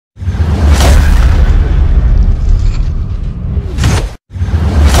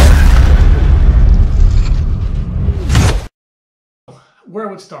where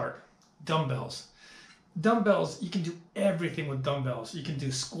I would start, dumbbells. Dumbbells, you can do everything with dumbbells. You can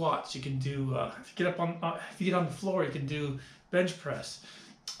do squats. You can do if you get on the floor, you can do bench press.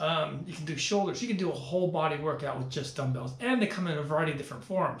 You can do shoulders. You can do a whole body workout with just dumbbells, and they come in a variety of different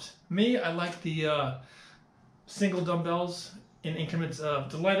forms. Me, I like the single dumbbells in increments of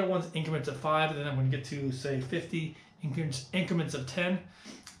the lighter ones, increments of 5, and then when you get to say 50, increments of 10,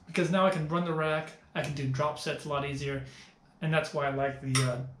 because now I can run the rack. I can do drop sets a lot easier, and that's why I like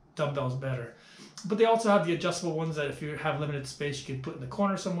the dumbbells better. But they also have the adjustable ones that if you have limited space, you can put in the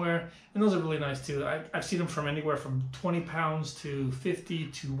corner somewhere, and those are really nice too. I've seen them from anywhere from 20 pounds to 50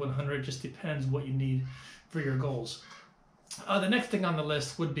 to 100, just depends what you need for your goals. The next thing on the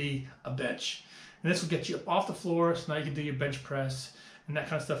list would be a bench, and this will get you up off the floor, so now you can do your bench press and that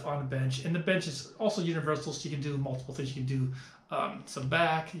kind of stuff on the bench. And the bench is also universal, so you can do multiple things. You can do some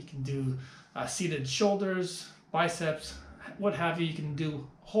back, you can do seated shoulders, biceps, what have you. You can do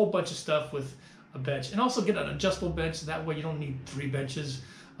a whole bunch of stuff with a bench, and also get an adjustable bench, so that way you don't need 3 benches,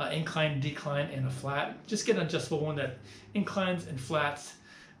 incline, decline, and a flat. Just get an adjustable one that inclines and flats,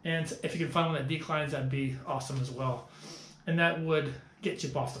 and if you can find one that declines, that'd be awesome as well, and that would get you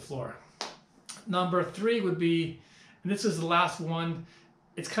up off the floor. Number 3 would be, and this is the last one,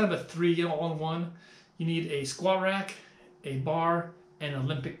 it's kind of a 3 all in one. You need a squat rack, a bar, and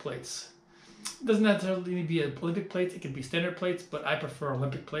Olympic plates. It doesn't necessarily need to be Olympic plates, it could be standard plates, but I prefer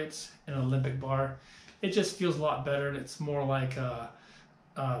Olympic plates and an Olympic bar. It just feels a lot better, and it's more like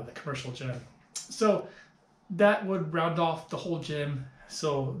the commercial gym. So that would round off the whole gym.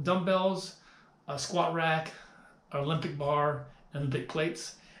 So dumbbells, a squat rack, an Olympic bar, and Olympic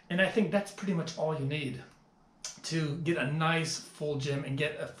plates. And I think that's pretty much all you need to get a nice full gym and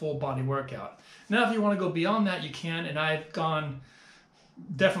get a full body workout. Now if you want to go beyond that, you can, and I've gone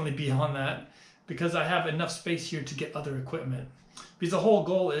definitely beyond that, because I have enough space here to get other equipment. Because the whole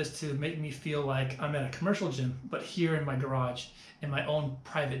goal is to make me feel like I'm at a commercial gym, but here in my garage, in my own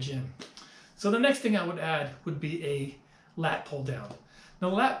private gym. So the next thing I would add would be a lat pull down. Now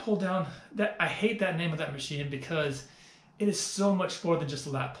lat pull down, I hate that name of that machine because it is so much more than just a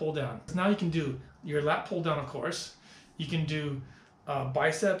lat pull down. Now you can do your lat pull down, of course. You can do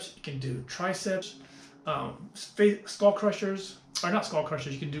biceps, you can do triceps, skull crushers, or not skull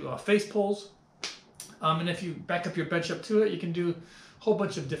crushers, you can do face pulls. And if you back up your bench up to it, you can do a whole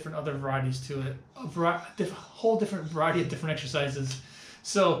bunch of different other varieties to it, whole different variety of different exercises.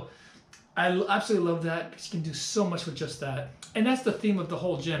 So I absolutely love that, because you can do so much with just that. And that's the theme of the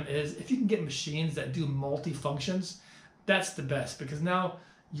whole gym, is if you can get machines that do multi-functions, that's the best, because now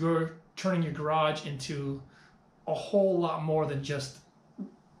you're turning your garage into a whole lot more than just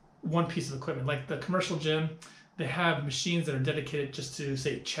one piece of equipment. Like the commercial gym, they have machines that are dedicated just to,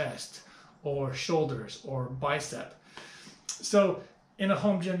 say, chest or shoulders or bicep. So in a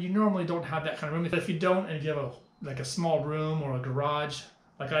home gym, you normally don't have that kind of room. If you don't, and if you have like a small room or a garage,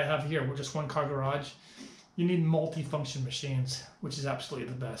 like I have here, we're just 1-car garage, you need multi-function machines, which is absolutely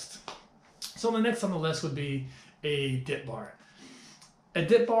the best. So the next on the list would be a dip bar. A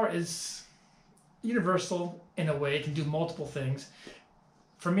dip bar is universal in a way. It can do multiple things.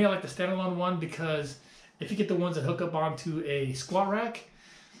 For me, I like the standalone one, because if you get the ones that hook up onto a squat rack,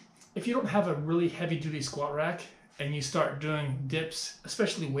 if you don't have a really heavy-duty squat rack and you start doing dips,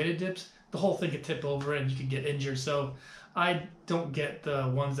 especially weighted dips, the whole thing could tip over and you could get injured. So I don't get the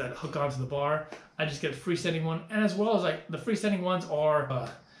ones that hook onto the bar. I just get a freestanding one, and as well as like the freestanding ones are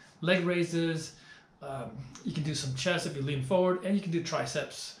leg raises. You can do some chest if you lean forward, and you can do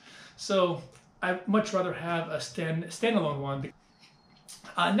triceps. So I'd much rather have a standalone one.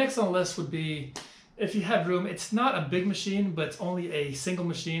 Next on the list would be, if you have room, it's not a big machine, but it's only a single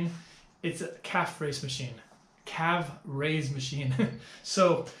machine. It's a calf raise machine.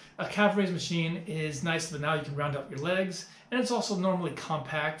 So a calf raise machine is nice, so that now you can round up your legs, and it's also normally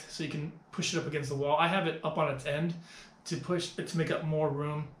compact, so you can push it up against the wall. I have it up on its end to push it to make more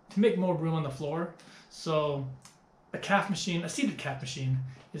room on the floor. So a seated calf machine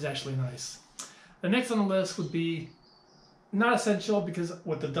is actually nice. The next on the list would be not essential, because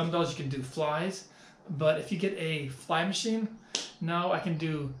with the dumbbells you can do flies, but if you get a fly machine, now I can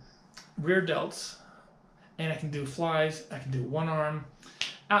do rear delts, and I can do flies, I can do one arm.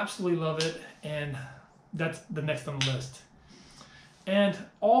 Absolutely love it, and that's the next on the list. And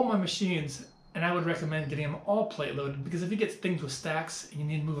all my machines, and I would recommend getting them all plate loaded, because if you get things with stacks and you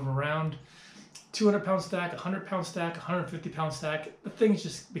need to move them around, 200-pound stack, 100-pound stack, 150-pound stack, the things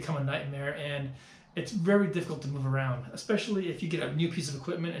just become a nightmare, and it's very difficult to move around, especially if you get a new piece of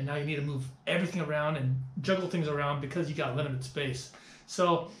equipment and now you need to move everything around and juggle things around because you got limited space.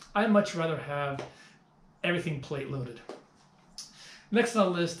 So I much rather have everything plate loaded. Next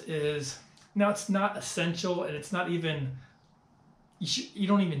on the list is, now it's not essential and it's not even, you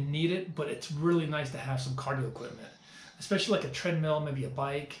don't even need it, but it's really nice to have some cardio equipment, especially like a treadmill, maybe a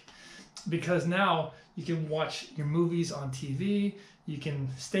bike, because now you can watch your movies on TV. You can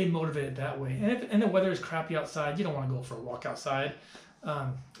stay motivated that way. And if the weather is crappy outside, you don't want to go for a walk outside.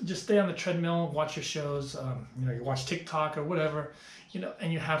 Just stay on the treadmill, watch your shows. You watch TikTok or whatever,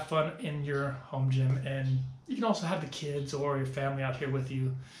 and you have fun in your home gym. And you can also have the kids or your family out here with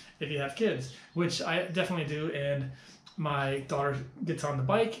you if you have kids, which I definitely do. And my daughter gets on the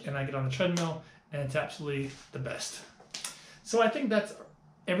bike and I get on the treadmill, and it's absolutely the best. So I think that's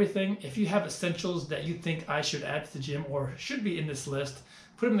everything. If you have essentials that you think I should add to the gym or should be in this list,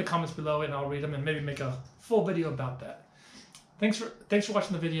 put them in the comments below and I'll read them and maybe make a full video about that. Thanks for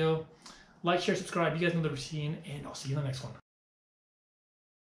watching the video. Like, share, subscribe. You guys know the routine, and I'll see you in the next one.